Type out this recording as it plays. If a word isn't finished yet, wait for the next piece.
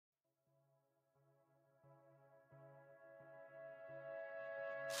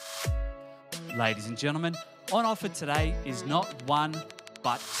Ladies and gentlemen, on offer today is not one,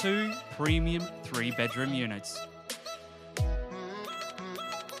 but two premium 3-bedroom units.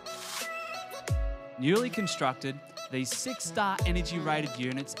 Newly constructed, these 6-star energy rated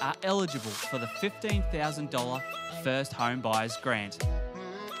units are eligible for the $15,000 first home buyers grant.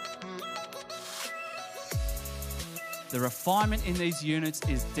 The refinement in these units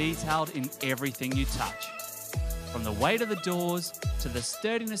is detailed in everything you touch, from the weight of the doors to the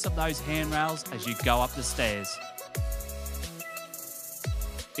sturdiness of those handrails as you go up the stairs.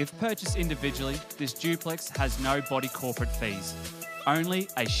 If purchased individually, this duplex has no body corporate fees, only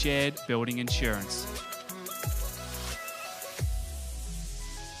a shared building insurance.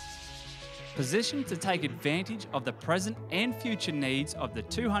 Positioned to take advantage of the present and future needs of the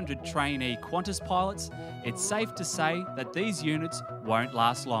 200 trainee QANTAS pilots, it's safe to say that these units won't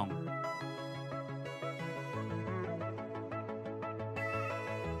last long.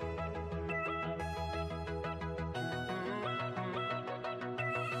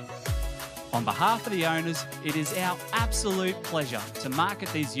 On behalf of the owners, it is our absolute pleasure to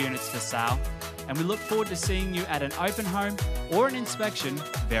market these units for sale, and we look forward to seeing you at an open home or an inspection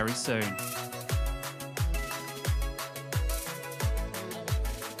very soon.